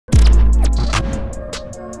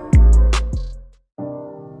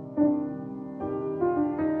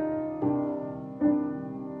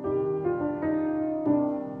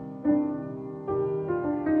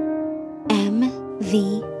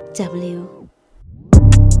VW.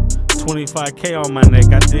 25K on my neck,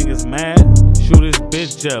 I think it's mad. Shoot this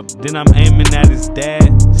bitch up, then I'm aiming at his dad.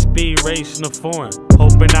 Speed racing the foreign,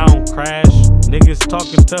 hoping I don't crash. Niggas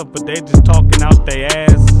talking tough, but they just talking out they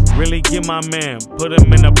ass. Really get my man, put him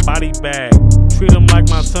in a body bag. Treat him like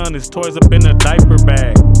my son, his toys up in a diaper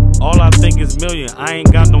bag. All I think is million, I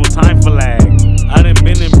ain't got no time for lag. I done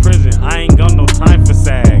been in prison, I ain't got no time for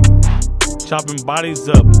sag. Chopping bodies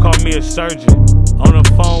up, call me a surgeon. On the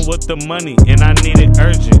phone with the money, and I need it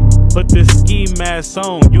urgent. Put this ski mask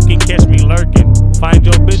on, you can catch me lurking. Find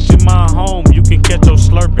your bitch in my home, you can catch her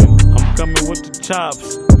slurping. I'm coming with the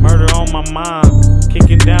chops, murder on my mind.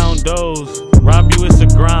 Kicking down doors, rob you it's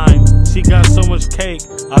a grind. She got so much cake,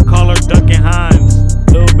 I call her Duncan Hines.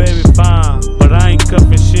 Little baby fine, but I ain't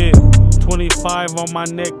cuffing shit. 25 on my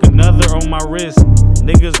neck, another on my wrist.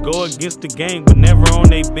 Niggas go against the game, but never on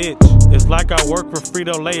they bitch. It's like I work for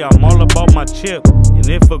Frito-Lay, I'm all about my chip. And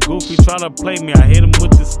if a goofy try to play me, I hit him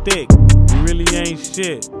with the stick. You really ain't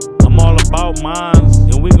shit, I'm all about mines.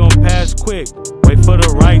 And we gon' pass quick, wait for the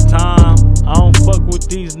right time. I don't fuck with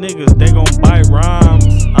these niggas, they gon' bite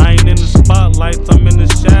rhymes. I ain't in the spotlights, I'm in the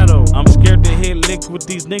shadow. I'm scared to hit licks with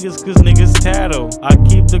these niggas, cause niggas tattle. I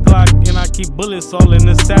keep the Glock and I keep bullets all in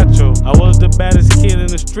the satchel. I was the baddest kid in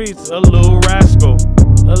the streets, a little rascal,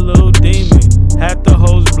 a little demon. Had the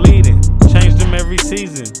hoes bleeding, changed them every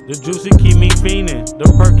season. The juicy keep me fiending, the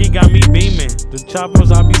perky got me beaming. The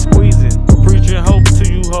choppers I be squeezing, preaching hope to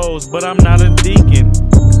you hoes, but I'm not a deacon.